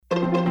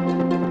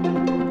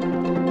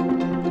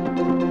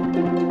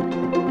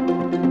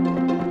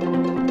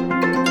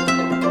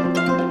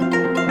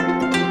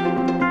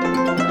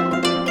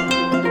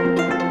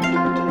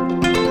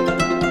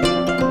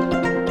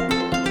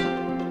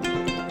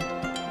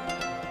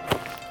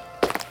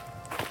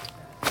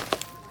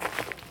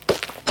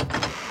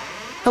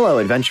Hello,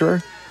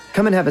 adventurer.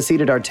 Come and have a seat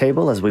at our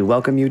table as we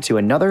welcome you to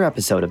another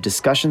episode of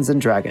Discussions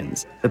and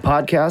Dragons, the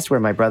podcast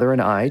where my brother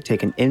and I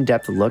take an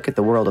in-depth look at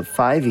the world of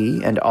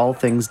 5e and all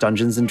things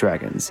Dungeons and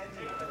Dragons.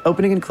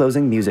 Opening and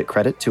closing music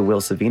credit to Will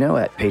Savino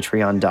at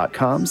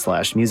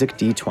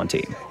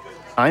patreon.com/musicd20.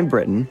 I'm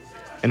Britton.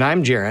 And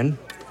I'm Jaren.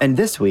 And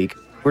this week,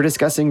 we're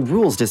discussing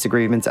rules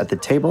disagreements at the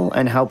table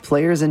and how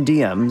players and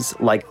DMs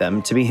like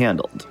them to be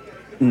handled.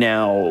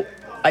 Now,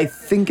 I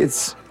think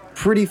it's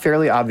pretty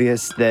fairly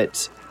obvious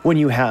that when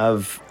you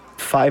have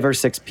 5 or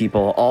 6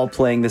 people all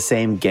playing the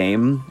same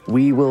game,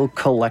 we will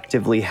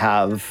collectively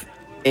have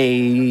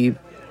a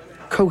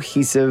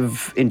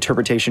cohesive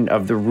interpretation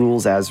of the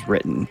rules as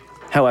written.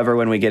 However,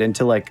 when we get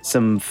into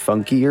some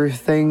funkier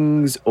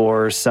things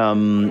or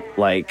some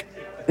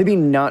maybe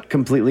not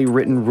completely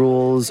written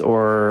rules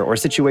or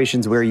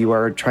situations where you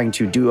are trying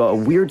to do a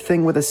weird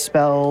thing with a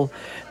spell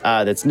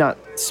that's not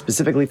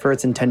specifically for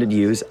its intended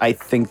use, I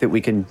think that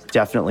we can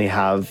definitely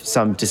have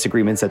some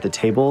disagreements at the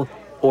table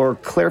or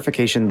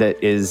clarification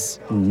that is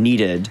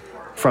needed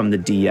from the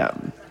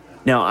DM.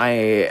 Now,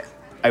 I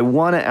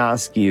want to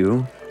ask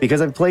you,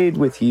 because I've played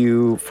with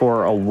you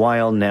for a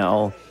while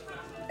now,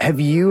 have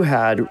you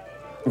had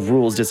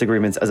rules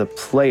disagreements as a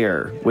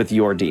player with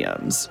your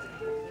DMs?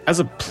 As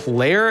a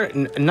player,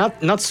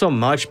 not so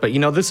much, but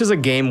this is a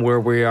game where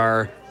we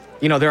are,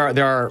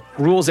 there are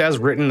rules as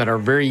written that are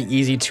very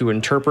easy to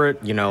interpret.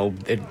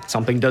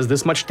 Something does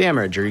this much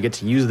damage, or you get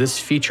to use this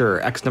feature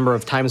X number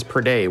of times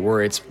per day,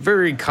 where it's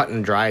very cut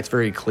and dry, it's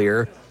very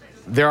clear.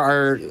 There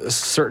are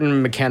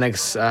certain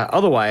mechanics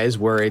otherwise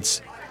where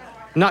it's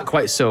not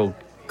quite so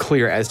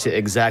clear as to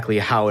exactly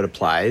how it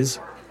applies.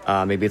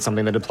 Maybe it's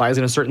something that applies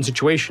in a certain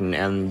situation,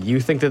 and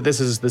you think that this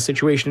is the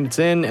situation it's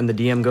in, and the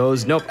DM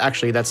goes, nope,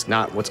 actually, that's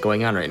not what's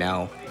going on right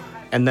now.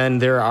 And then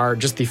there are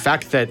just the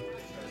fact that,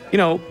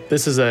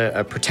 this is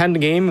a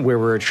pretend game where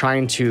we're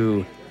trying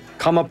to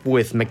come up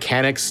with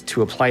mechanics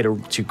to apply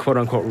to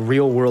quote-unquote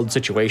real-world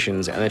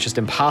situations, and it's just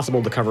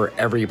impossible to cover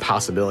every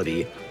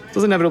possibility. So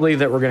it's inevitably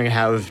that we're going to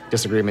have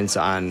disagreements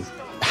on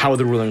how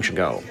the ruling should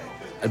go.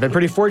 I've been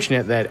pretty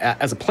fortunate that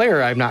as a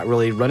player, I've not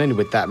really run into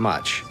it that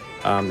much.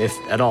 If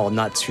at all,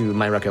 not to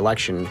my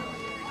recollection.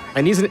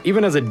 And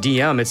even as a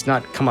DM, it's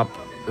not come up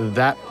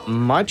that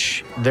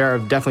much. There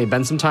have definitely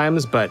been some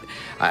times, but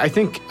I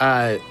think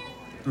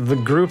the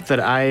group that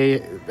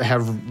I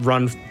have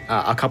run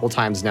a couple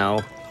times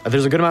now,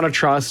 there's a good amount of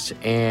trust,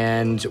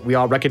 and we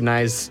all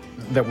recognize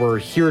that we're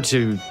here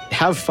to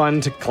have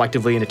fun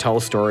collectively and to tell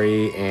a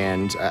story,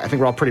 and I think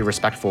we're all pretty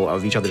respectful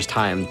of each other's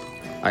time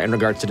in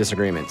regards to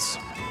disagreements.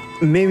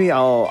 Maybe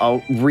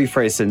I'll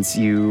rephrase, since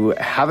you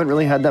haven't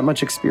really had that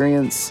much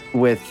experience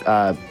with,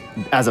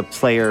 as a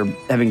player,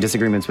 having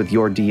disagreements with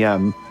your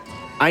DM.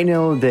 I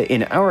know that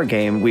in our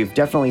game, we've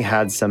definitely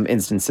had some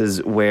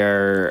instances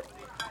where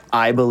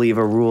I believe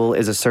a rule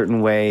is a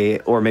certain way,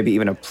 or maybe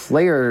even a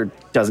player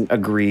doesn't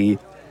agree,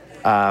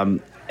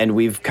 and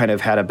we've kind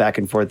of had a back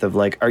and forth of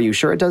are you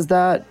sure it does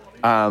that?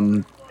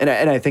 And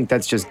I think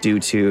that's just due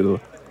to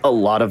a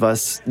lot of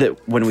us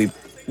that when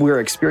we're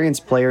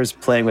experienced players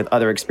playing with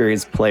other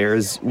experienced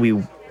players,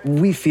 we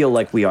feel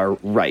like we are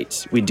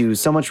right. We do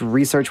so much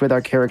research with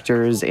our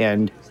characters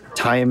and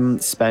time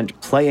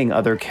spent playing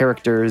other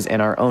characters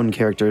and our own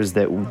characters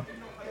that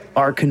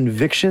our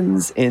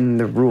convictions in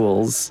the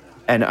rules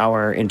and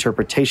our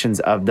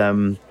interpretations of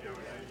them,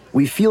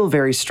 we feel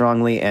very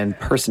strongly and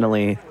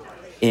personally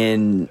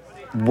in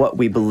what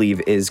we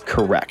believe is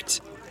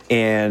correct.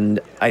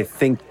 And I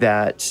think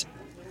that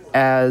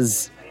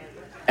as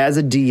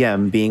a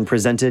DM being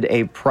presented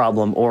a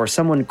problem or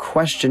someone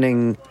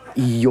questioning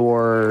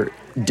your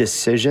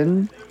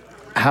decision,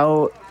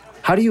 how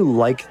do you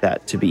like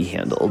that to be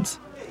handled?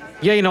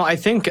 Yeah, I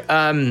think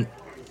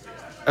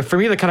for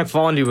me, they kind of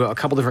fall into a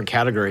couple different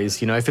categories.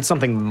 If it's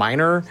something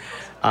minor,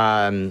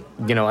 I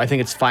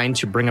think it's fine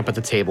to bring up at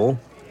the table.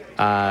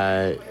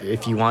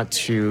 If you want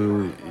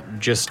to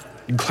just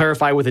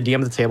clarify with the DM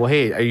at the table,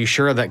 hey, are you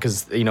sure that,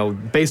 because,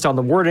 based on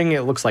the wording,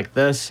 it looks like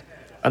this.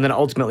 And then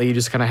ultimately, you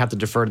just kind of have to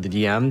defer to the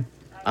DM.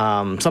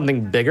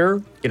 Something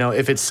bigger,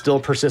 if it still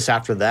persists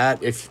after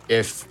that, if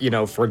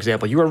for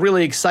example, you are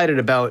really excited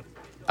about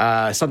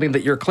something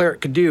that your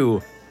cleric could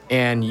do,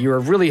 and you're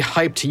really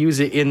hyped to use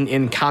it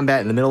in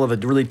combat in the middle of a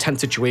really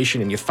tense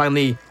situation, and you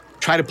finally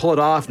try to pull it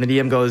off, and the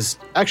DM goes,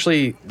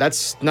 actually,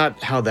 that's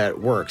not how that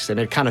works,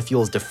 and it kind of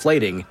feels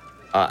deflating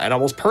and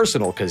almost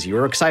personal, because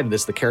you're excited.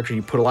 This is the character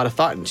you put a lot of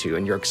thought into,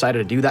 and you're excited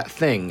to do that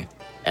thing,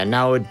 and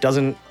now it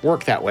doesn't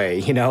work that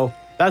way,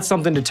 That's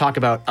something to talk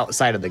about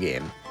outside of the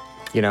game,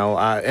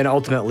 and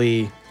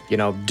ultimately,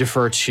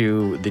 defer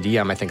to the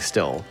DM, I think,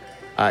 still.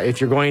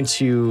 If you're going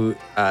to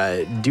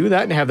do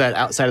that and have that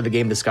outside of the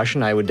game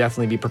discussion, I would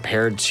definitely be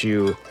prepared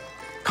to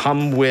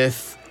come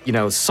with,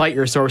 cite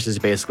your sources,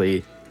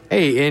 basically.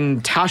 Hey,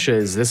 in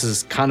Tasha's, this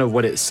is kind of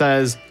what it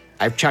says.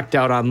 I've checked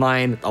out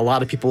online. A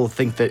lot of people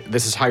think that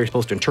this is how you're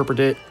supposed to interpret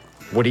it.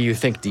 What do you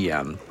think,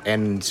 DM?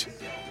 And,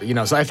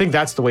 so I think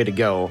that's the way to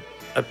go.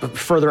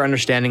 Further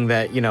understanding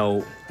that,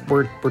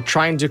 we're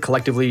trying to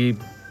collectively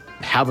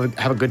have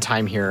a good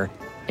time here.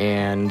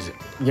 And,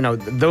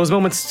 those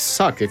moments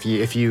suck if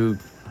you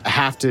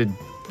have to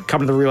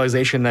come to the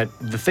realization that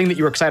the thing that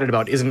you were excited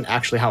about isn't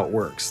actually how it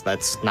works.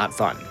 That's not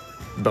fun.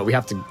 But we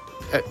have to,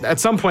 at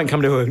some point,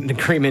 come to an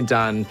agreement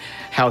on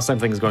how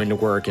something's going to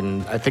work.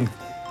 And I think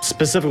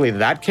specifically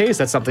that case,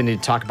 that's something to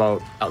talk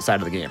about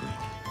outside of the game.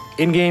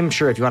 In-game,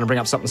 sure, if you want to bring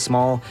up something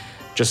small,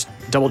 just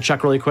double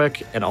check really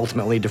quick and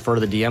ultimately defer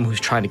to the DM who's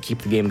trying to keep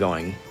the game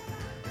going.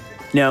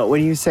 Now,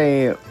 when you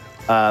say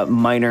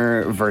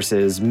minor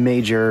versus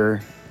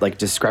major, like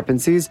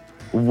discrepancies,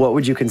 what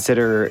would you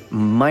consider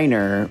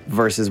minor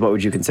versus what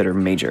would you consider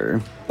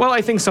major? Well,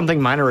 I think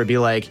something minor would be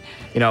like,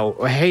 hey,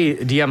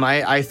 DM,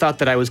 I thought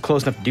that I was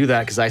close enough to do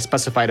that because I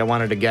specified I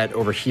wanted to get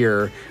over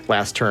here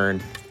last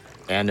turn.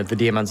 And if the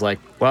DM's like,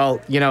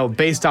 well,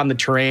 based on the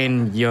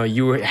terrain,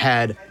 you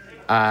had,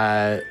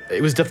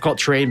 it was difficult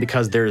terrain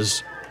because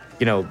there's,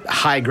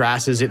 high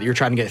grasses that you're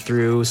trying to get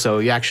through. So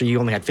you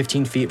only had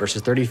 15 feet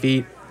versus 30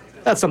 feet.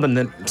 That's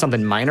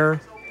something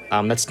minor.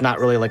 That's not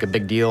really like a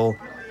big deal.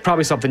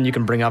 Probably something you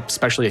can bring up,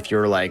 especially if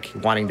you're like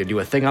wanting to do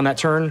a thing on that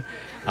turn.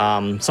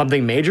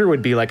 Something major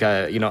would be like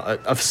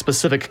a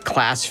specific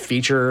class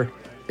feature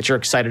that you're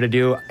excited to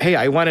do. Hey,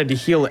 I wanted to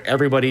heal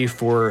everybody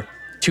for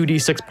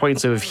 2d6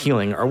 points of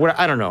healing, or what?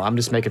 I don't know. I'm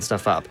just making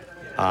stuff up.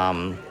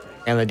 And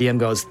the DM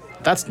goes,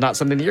 "That's not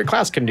something that your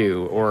class can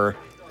do," or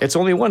 "It's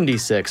only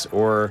 1d6,"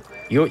 or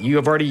 "You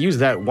have already used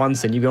that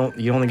once, and you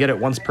only get it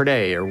once per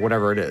day," or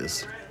whatever it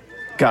is.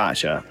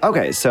 Gotcha.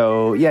 Okay,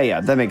 so yeah,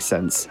 that makes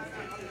sense.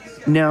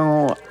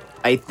 Now,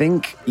 I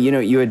think,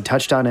 you had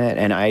touched on it,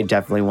 and I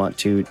definitely want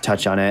to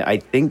touch on it. I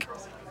think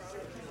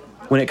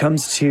when it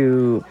comes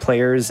to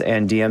players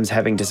and DMs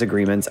having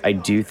disagreements, I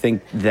do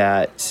think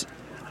that,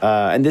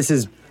 and this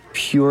is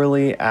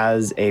purely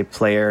as a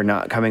player,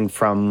 not coming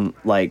from,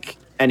 like,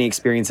 any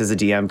experience as a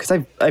DM, because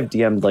I've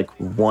DM'd, like,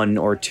 1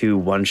 or 2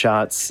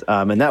 one-shots,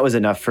 and that was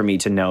enough for me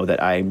to know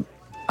that I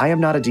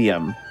am not a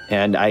DM,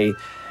 and I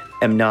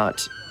am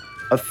not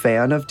a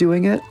fan of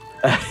doing it.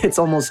 It's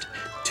almost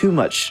too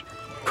much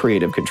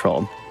creative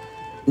control.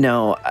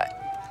 Now,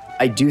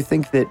 I do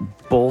think that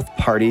both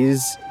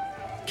parties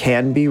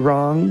can be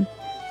wrong,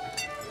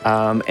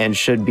 and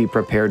should be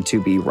prepared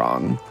to be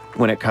wrong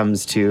when it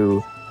comes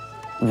to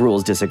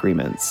rules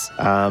disagreements.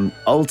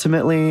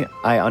 Ultimately,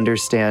 I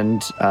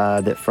understand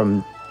that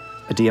from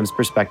a DM's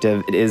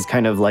perspective, it is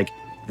kind of like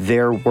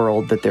their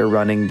world that they're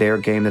running, their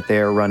game that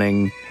they're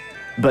running,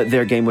 but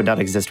their game would not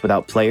exist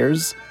without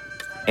players,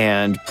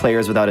 and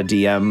players without a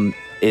DM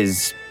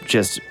is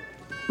just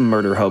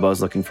murder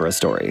hobos looking for a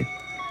story.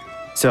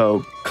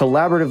 So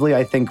collaboratively,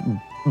 I think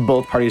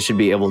both parties should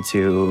be able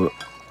to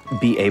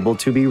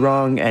be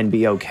wrong and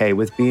be okay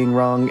with being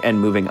wrong and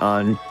moving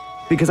on,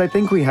 because I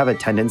think we have a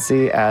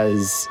tendency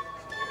as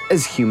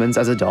humans,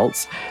 as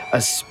adults,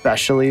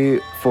 especially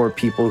for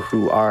people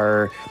who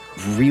are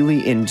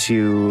really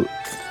into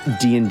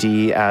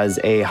D&D as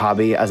a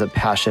hobby, as a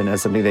passion,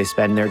 as something they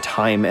spend their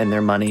time and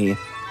their money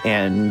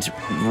and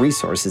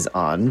resources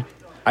on.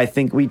 I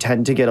think we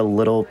tend to get a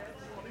little,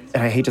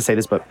 and I hate to say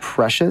this, but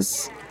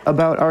precious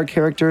about our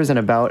characters and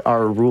about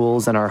our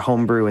rules and our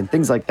homebrew and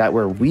things like that,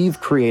 where we've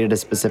created a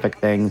specific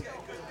thing,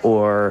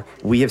 or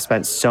we have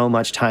spent so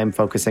much time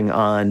focusing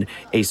on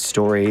a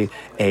story,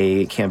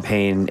 a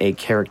campaign, a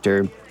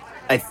character.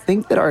 I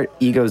think that our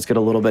egos get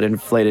a little bit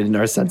inflated and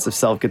our sense of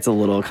self gets a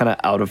little kind of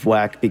out of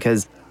whack,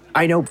 because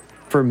I know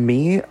for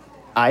me,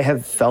 I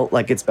have felt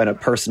like it's been a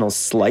personal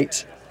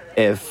slight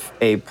if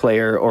a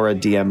player or a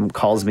DM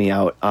calls me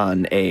out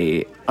on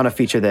a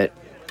feature that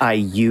I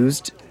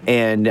used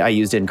and I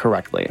used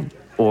incorrectly,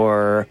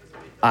 or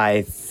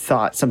I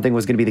thought something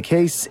was going to be the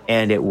case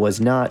and it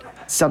was not.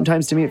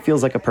 Sometimes to me it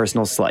feels like a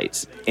personal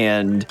slight,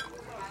 and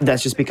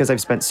that's just because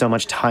I've spent so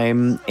much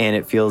time, and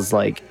it feels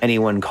like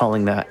anyone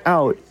calling that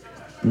out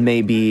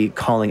may be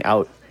calling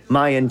out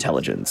my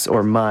intelligence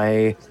or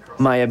my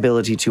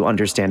ability to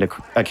understand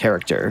a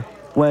character,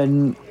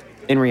 when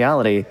in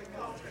reality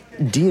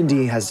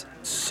D&D has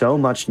so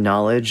much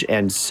knowledge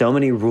and so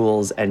many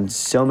rules and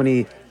so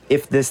many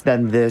if this,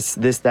 then this,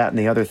 that, and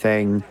the other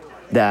thing,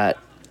 that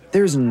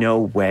there's no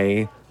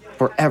way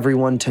for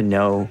everyone to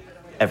know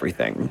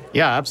everything.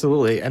 Yeah,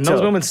 absolutely. And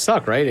those moments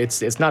suck, right?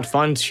 It's not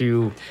fun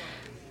to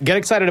get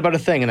excited about a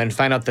thing and then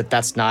find out that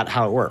that's not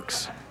how it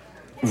works.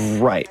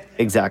 Right,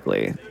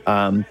 exactly.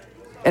 And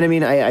I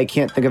mean, I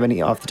can't think of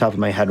any off the top of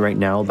my head right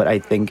now, but I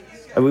think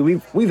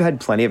we've had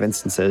plenty of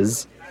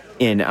instances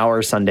in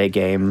our Sunday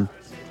game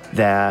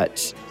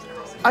that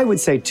I would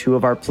say 2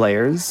 of our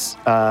players,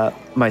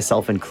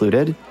 myself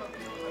included,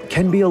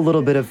 can be a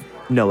little bit of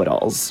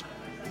know-it-alls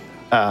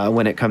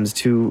when it comes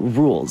to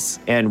rules.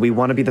 And we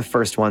want to be the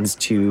first ones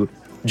to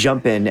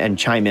jump in and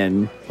chime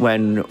in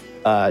when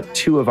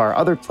 2 of our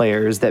other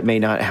players that may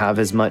not have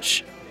as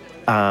much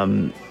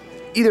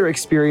either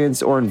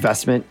experience or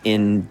investment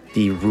in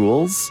the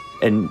rules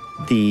and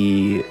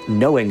the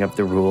knowing of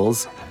the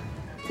rules,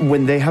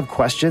 when they have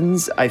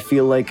questions, I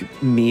feel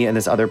like me and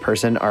this other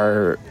person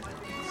are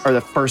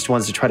the first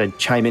ones to try to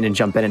chime in and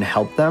jump in and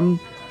help them.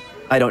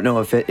 I don't know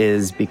if it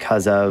is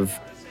because of,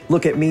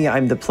 look at me,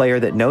 I'm the player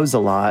that knows a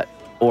lot,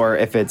 or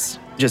if it's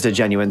just a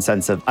genuine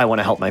sense of I want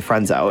to help my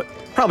friends out.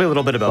 Probably a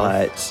little bit of both.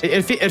 But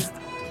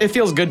It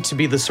feels good to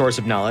be the source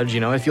of knowledge,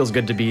 It feels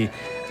good to be,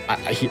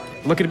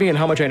 look at me and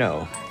how much I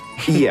know.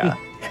 Yeah.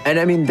 And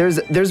I mean,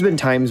 there's been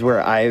times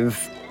where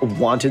I've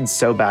wanted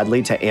so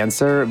badly to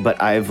answer,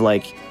 but I've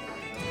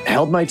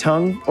held my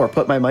tongue or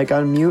put my mic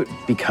on mute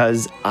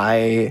because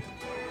I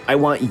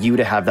want you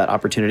to have that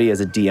opportunity as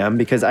a DM,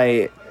 because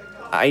I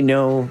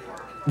know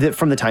that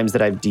from the times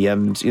that I've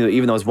DM'd,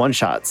 even those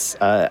one-shots,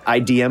 I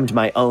DM'd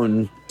my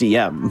own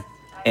DM,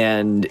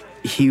 and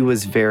he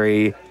is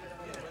very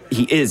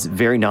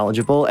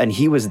knowledgeable, and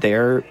he was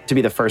there to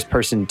be the first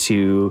person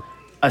to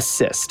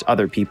assist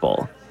other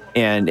people.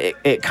 And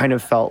it kind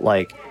of felt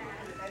like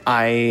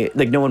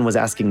no one was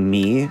asking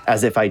me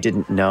as if I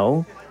didn't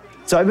know.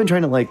 So I've been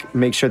trying to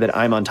make sure that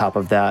I'm on top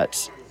of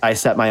that. I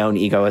set my own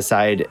ego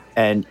aside,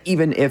 and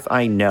even if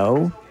I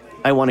know,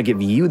 I want to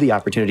give you the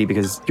opportunity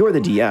because you're the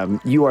DM,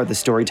 you are the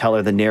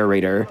storyteller, the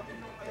narrator.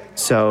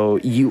 So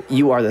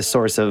you are the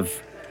source of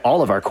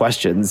all of our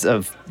questions,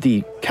 of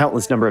the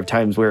countless number of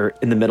times we're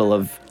in the middle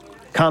of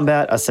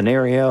combat, a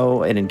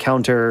scenario, an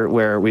encounter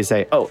where we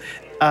say,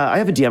 I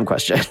have a DM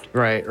question.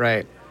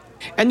 Right.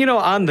 And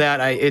on that,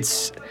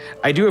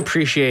 I do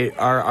appreciate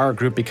our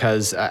group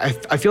because I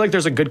feel like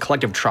there's a good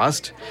collective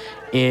trust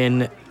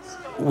in,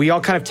 we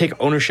all kind of take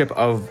ownership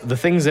of the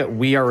things that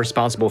we are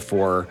responsible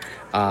for,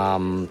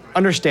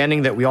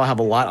 understanding that we all have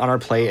a lot on our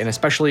plate, and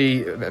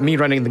especially me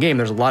running the game,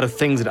 there's a lot of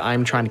things that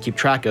I'm trying to keep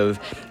track of.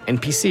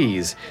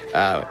 NPCs,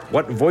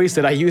 what voice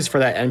did I use for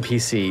that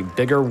NPC,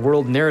 bigger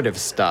world narrative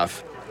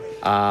stuff.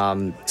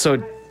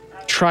 So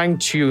trying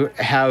to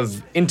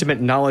have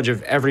intimate knowledge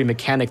of every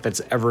mechanic that's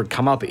ever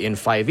come up in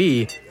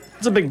 5e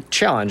is a big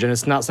challenge, and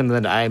it's not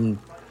something that I'm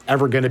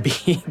ever going to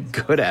be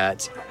good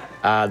at.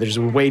 There's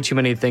way too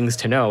many things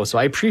to know. So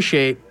I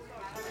appreciate,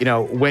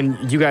 when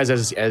you guys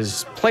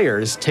as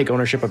players take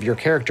ownership of your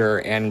character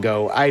and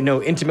go, I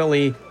know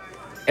intimately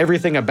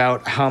everything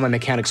about how my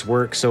mechanics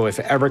work. So if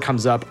it ever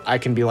comes up, I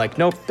can be like,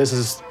 nope, this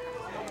is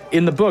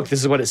in the book. This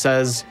is what it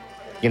says.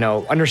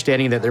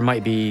 Understanding that there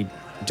might be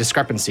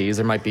discrepancies.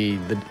 There might be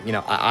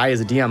I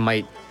as a DM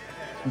might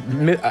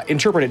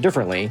interpret it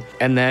differently.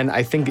 And then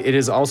I think it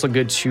is also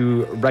good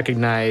to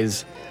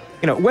recognize,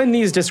 when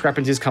these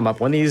discrepancies come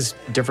up, when these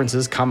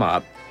differences come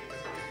up,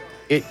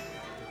 it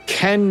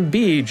can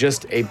be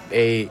just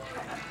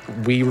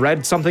we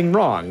read something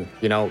wrong.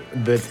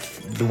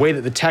 The way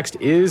that the text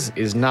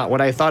is not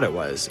what I thought it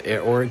was.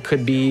 Or it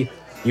could be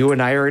you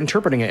and I are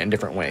interpreting it in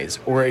different ways.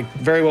 Or it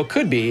very well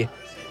could be,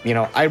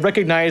 I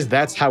recognize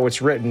that's how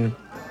it's written.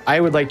 I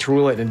would like to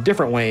rule it in a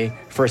different way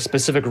for a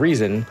specific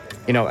reason,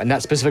 and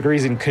that specific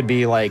reason could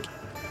be I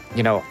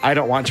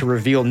don't want to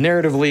reveal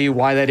narratively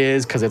why that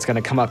is because it's going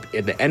to come up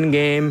in the end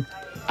game.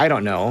 I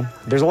don't know.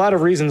 There's a lot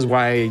of reasons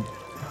why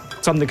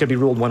something could be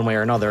ruled one way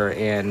or another,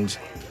 and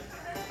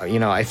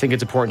I think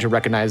it's important to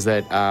recognize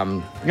that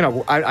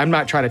I'm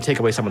not trying to take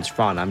away someone's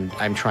fun.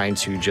 I'm trying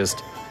to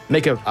just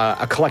make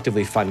a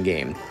collectively fun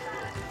game,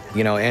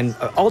 and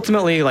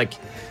ultimately I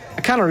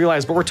kind of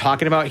realize what we're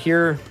talking about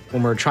here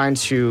when we're trying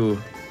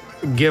to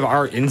give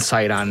our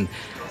insight on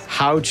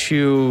how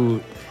to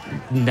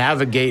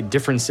navigate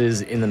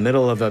differences in the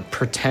middle of a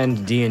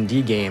pretend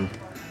D&D game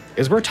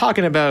is we're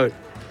talking about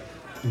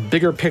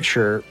bigger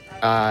picture,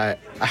 how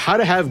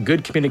to have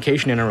good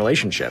communication in a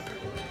relationship,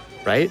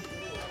 right?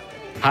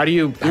 How do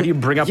you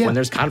bring up when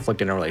there's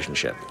conflict in a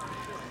relationship?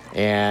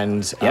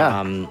 And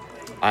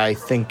I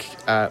think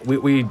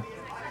we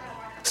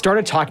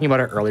started talking about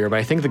it earlier, but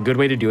I think the good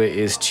way to do it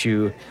is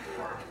to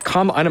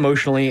come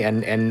unemotionally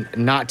and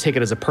not take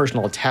it as a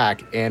personal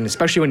attack. And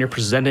especially when you're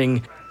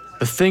presenting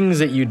the things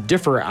that you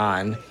differ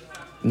on,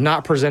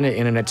 not present it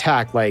in an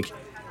attack like,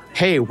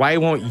 hey, why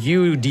won't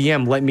you,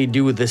 DM, let me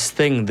do this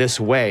thing this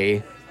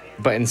way?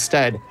 But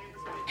instead,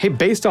 hey,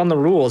 based on the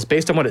rules,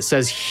 based on what it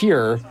says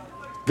here,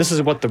 this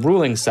is what the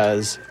ruling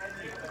says.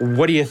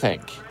 What do you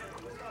think?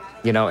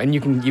 And you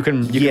can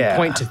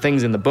point to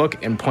things in the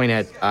book and point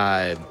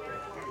at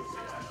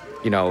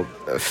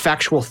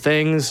factual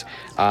things.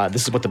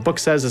 This is what the book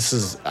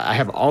says. I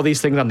have all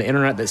these things on the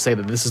internet that say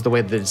that this is the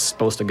way that it's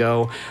supposed to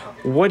go.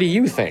 What do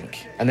you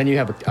think? And then you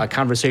have a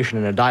conversation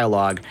and a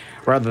dialogue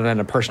rather than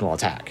a personal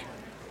attack.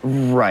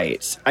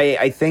 Right.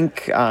 I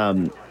think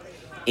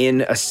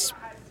in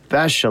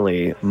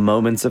especially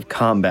moments of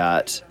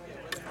combat,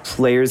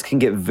 players can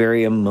get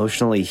very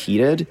emotionally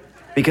heated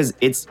because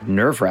it's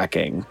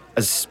nerve-wracking,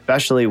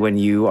 especially when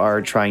you are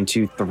trying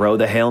to throw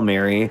the Hail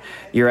Mary.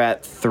 You're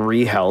at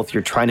 3 health.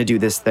 You're trying to do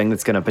this thing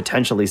that's going to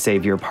potentially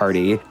save your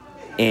party.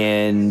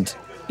 And,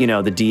 the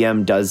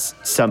DM does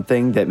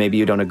something that maybe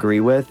you don't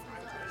agree with.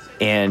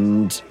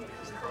 And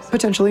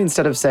potentially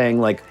instead of saying,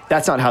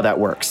 that's not how that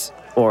works,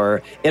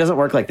 or it doesn't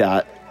work like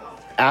that,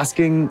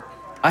 asking,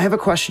 I have a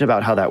question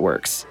about how that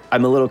works.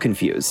 I'm a little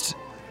confused.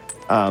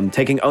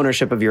 Taking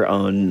ownership of your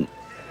own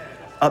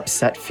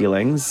upset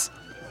feelings.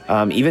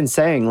 Even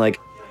saying,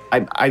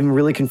 I'm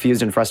really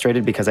confused and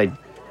frustrated because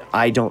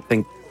I don't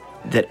think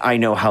that I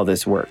know how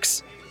this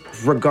works.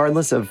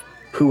 Regardless of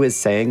who is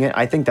saying it.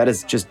 I think that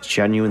is just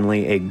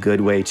genuinely a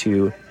good way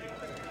to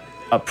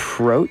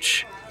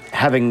approach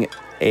having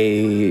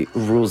a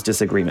rules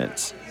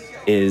disagreement,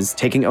 is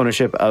taking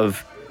ownership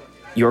of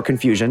your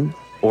confusion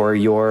or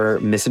your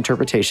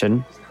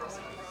misinterpretation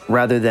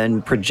rather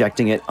than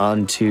projecting it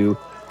onto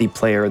the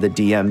player or the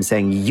DM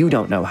saying, you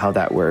don't know how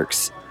that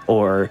works,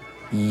 or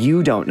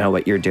you don't know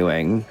what you're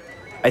doing.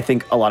 I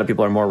think a lot of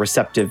people are more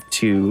receptive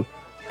to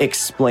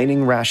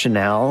explaining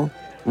rationale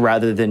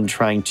rather than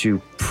trying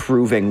to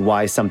proving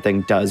why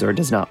something does or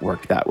does not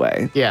work that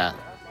way. Yeah.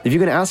 If you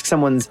can ask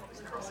someone's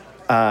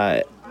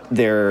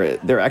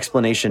their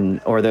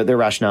explanation or their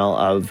rationale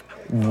of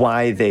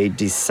why they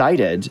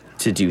decided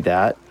to do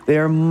that,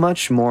 they're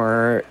much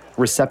more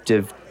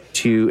receptive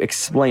to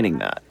explaining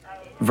that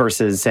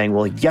versus saying,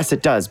 well, yes,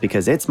 it does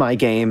because it's my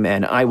game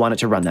and I want it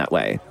to run that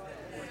way.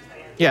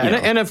 Yeah,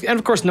 and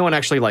of course, no one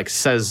actually like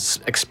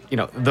says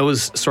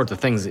those sorts of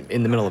things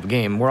in the middle of a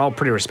game. We're all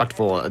pretty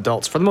respectful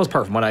adults for the most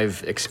part, from what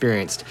I've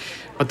experienced.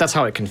 But that's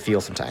how it can feel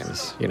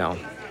sometimes,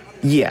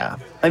 Yeah,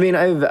 I mean,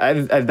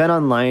 I've been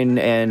online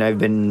and I've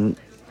been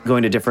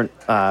going to different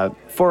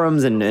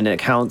forums and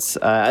accounts.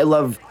 I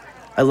love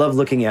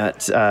looking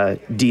at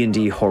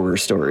D&D horror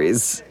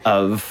stories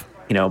of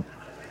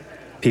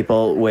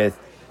people with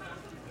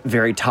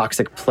very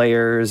toxic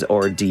players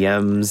or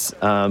DMs.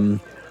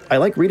 I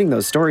like reading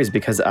those stories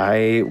because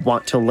I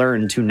want to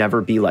learn to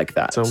never be like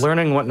that. So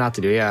learning what not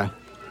to do, yeah.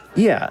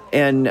 Yeah,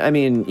 and I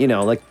mean,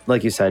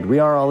 like you said, we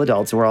are all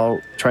adults and we're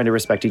all trying to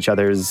respect each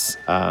other's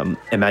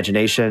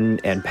imagination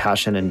and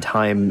passion and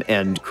time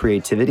and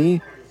creativity.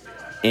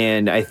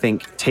 And I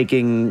think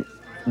taking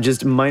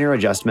just minor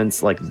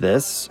adjustments like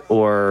this,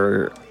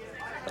 or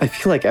I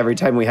feel like every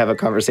time we have a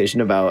conversation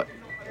about,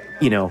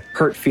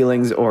 hurt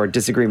feelings or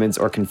disagreements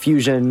or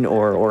confusion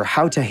or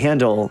how to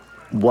handle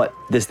what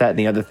this, that, and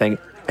the other thing,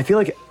 I feel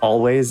like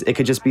always it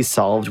could just be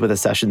solved with a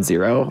session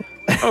 0.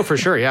 Oh, for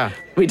sure, yeah.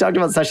 We talked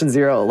about session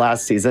 0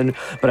 last season,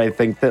 but I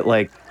think that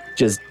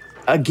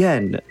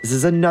again, this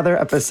is another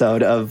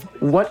episode of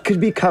what could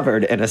be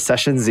covered in a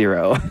session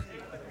 0.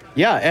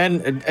 Yeah,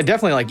 and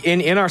definitely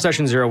in our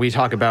session 0, we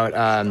talk about,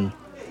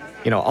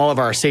 all of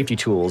our safety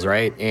tools,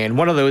 right? And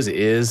one of those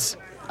is,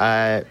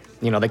 they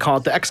call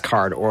it the X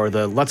card or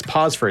the let's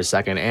pause for a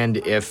second. And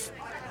if,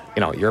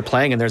 you're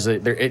playing and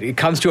it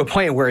comes to a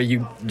point where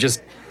you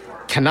just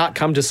cannot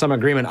come to some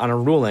agreement on a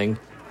ruling,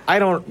 I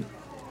don't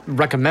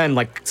recommend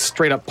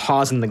straight up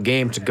pausing the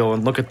game to go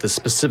and look at the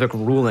specific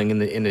ruling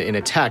in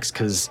a text,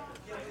 because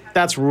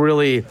that's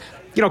really,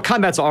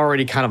 combat's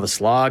already kind of a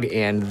slog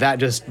and that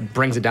just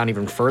brings it down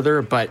even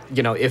further. But,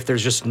 if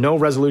there's just no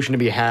resolution to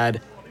be had,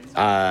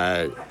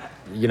 and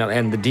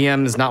the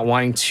DM is not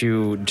wanting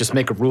to just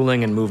make a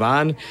ruling and move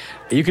on,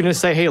 you can just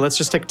say, hey, let's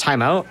just take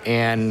time out.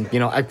 And,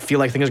 I feel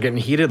like things are getting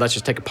heated. Let's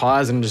just take a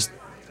pause and just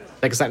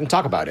take a second and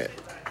talk about it.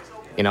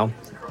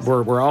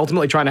 We're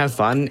ultimately trying to have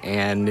fun,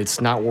 and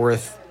it's not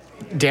worth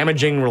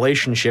damaging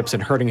relationships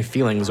and hurting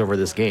feelings over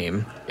this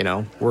game.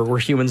 We're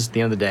humans at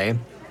the end of the day.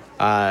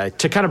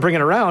 To kind of bring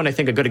it around, I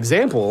think a good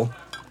example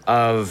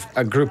of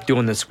a group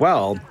doing this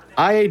well,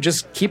 I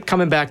just keep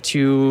coming back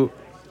to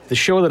the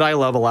show that I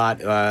love a lot.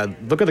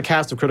 Look at the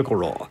cast of Critical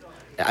Role.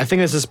 I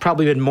think this has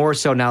probably been more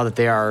so now that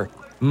they are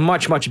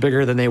much, much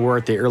bigger than they were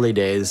at the early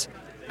days.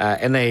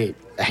 And they,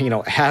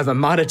 have a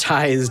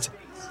monetized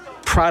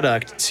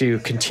product to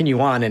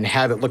continue on and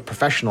have it look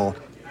professional.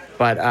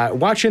 But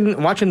watching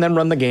them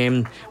run the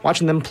game,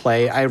 watching them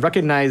play, I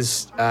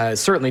recognize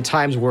certainly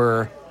times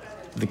where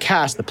the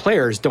cast, the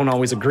players, don't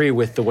always agree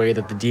with the way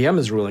that the DM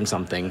is ruling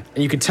something.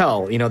 And you could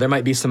tell, there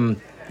might be some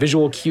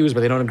visual cues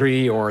where they don't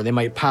agree, or they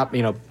might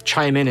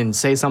chime in and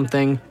say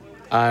something.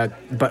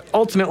 But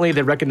ultimately,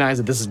 they recognize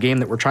that this is a game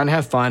that we're trying to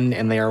have fun,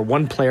 and they are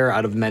one player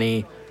out of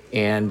many.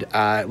 And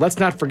let's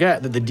not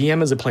forget that the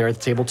DM is a player at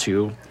the table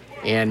too,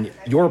 and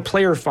your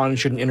player fun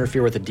shouldn't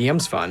interfere with the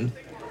DM's fun,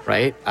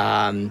 right?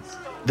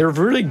 They're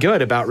really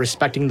good about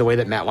respecting the way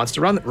that Matt wants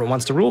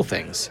to rule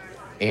things.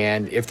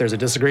 And if there's a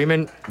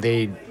disagreement,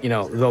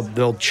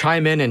 they'll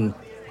chime in and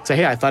say,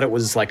 hey, I thought it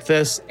was like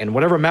this, and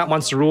whatever Matt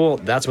wants to rule,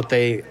 that's what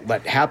they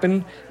let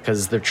happen,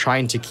 because they're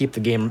trying to keep the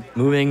game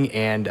moving.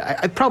 And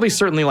I'd probably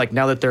certainly,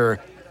 now that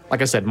they're,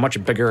 like I said,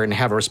 much bigger and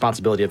have a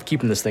responsibility of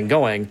keeping this thing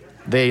going,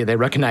 they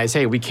recognize,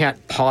 hey, we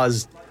can't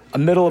pause a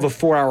middle of a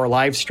 4-hour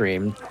live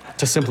stream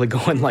to simply go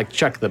and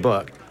check the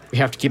book. We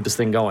have to keep this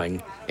thing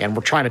going, and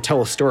we're trying to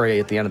tell a story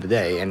at the end of the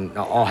day and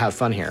all have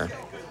fun here.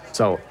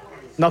 So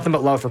nothing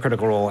but love for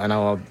Critical Role, and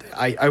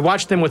I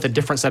watch them with a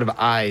different set of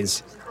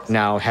eyes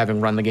now,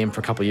 having run the game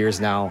for a couple years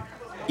now.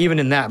 Even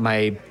in that,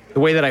 the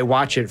way that I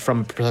watch it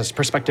from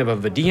perspective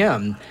of a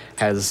DM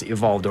has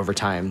evolved over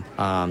time.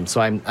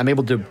 So I'm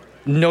able to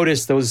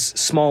notice those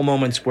small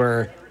moments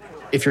where,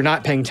 if you're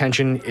not paying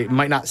attention, it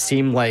might not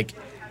seem like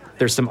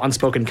there's some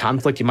unspoken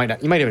conflict. You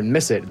might even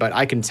miss it, but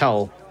I can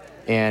tell,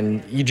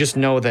 and you just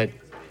know that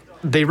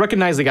they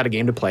recognize they got a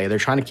game to play. They're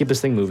trying to keep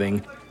this thing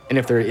moving, and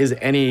if there is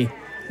any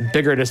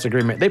bigger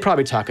disagreement, they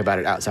probably talk about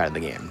it outside of the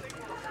game.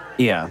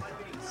 Yeah.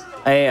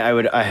 I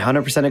would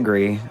 100%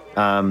 agree.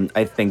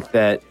 I think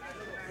that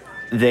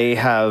they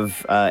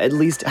have, at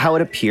least how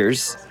it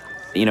appears,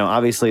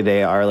 obviously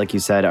they are, like you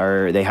said,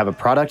 they have a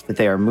product that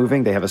they are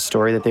moving, they have a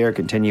story that they are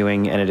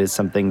continuing, and it is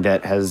something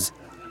that has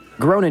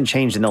grown and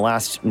changed in the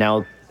last,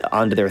 now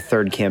onto their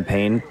third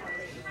campaign.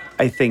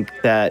 I think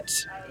that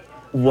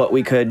what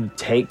we could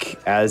take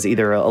as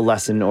either a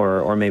lesson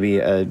or maybe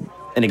an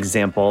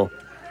example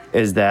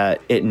is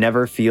that it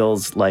never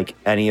feels like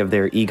any of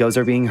their egos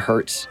are being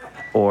hurt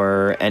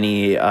or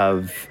any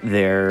of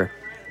their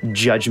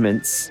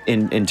judgments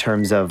in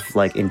terms of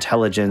like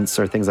intelligence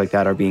or things like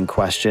that are being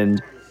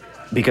questioned,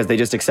 because they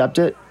just accept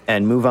it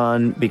and move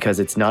on, because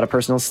it's not a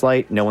personal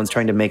slight. No one's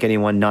trying to make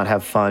anyone not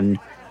have fun.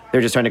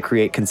 They're just trying to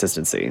create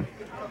consistency.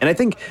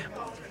 And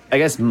I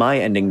guess my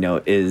ending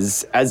note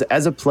is,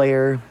 as a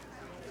player,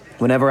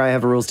 whenever I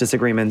have rules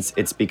disagreements,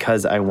 it's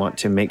because I want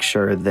to make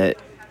sure that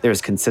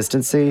there's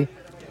consistency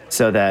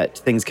so that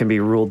things can be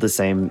ruled the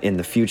same in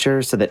the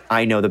future, so that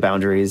I know the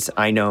boundaries,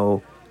 I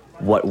know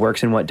what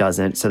works and what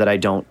doesn't, so that I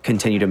don't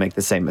continue to make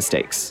the same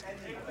mistakes.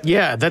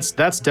 Yeah, that's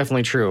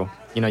definitely true.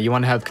 You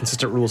want to have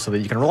consistent rules so that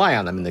you can rely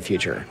on them in the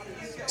future.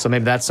 So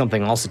maybe that's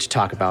something also to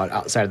talk about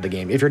outside of the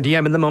game. If your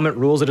DM in the moment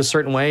rules it a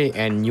certain way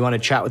and you want to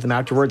chat with them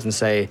afterwards and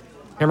say,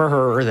 him or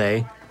her or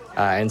they,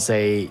 and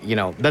say,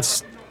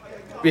 that's,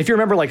 if you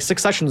remember like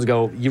 6 sessions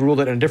ago, you ruled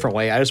it in a different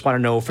way. I just want to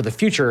know for the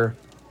future,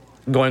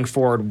 going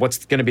forward,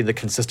 what's going to be the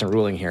consistent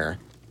ruling here.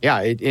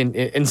 Yeah,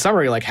 in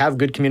summary, like, have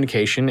good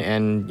communication,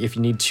 and if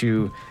you need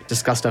to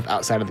discuss stuff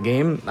outside of the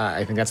game,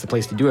 I think that's the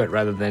place to do it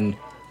rather than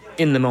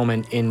in the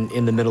moment,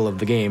 in the middle of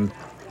the game.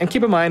 And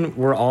keep in mind,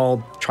 we're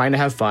all trying to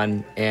have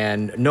fun,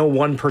 and no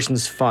one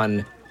person's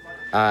fun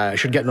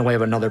should get in the way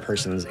of another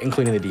person's,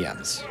 including the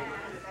DMs.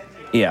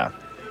 Yeah.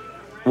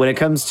 When it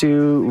comes to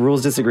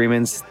rules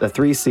disagreements, the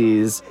 3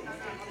 C's: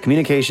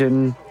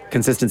 communication,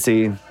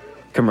 consistency,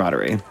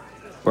 camaraderie.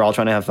 We're all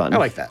trying to have fun. I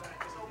like that.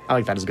 I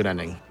like that as a good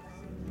ending.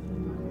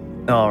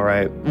 All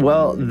right.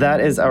 Well,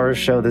 that is our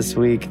show this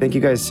week. Thank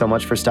you guys so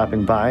much for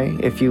stopping by.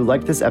 If you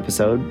liked this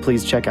episode,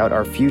 please check out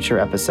our future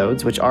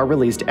episodes, which are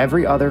released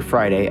every other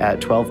Friday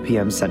at 12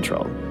 p.m.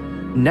 Central.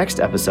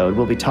 Next episode,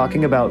 we'll be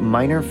talking about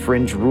minor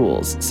fringe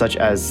rules, such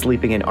as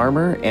sleeping in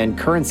armor and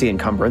currency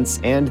encumbrance,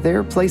 and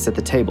their place at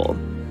the table.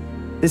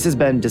 This has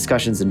been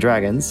Discussions and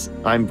Dragons.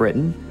 I'm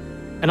Britton.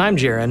 And I'm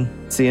Jaren.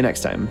 See you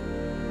next time.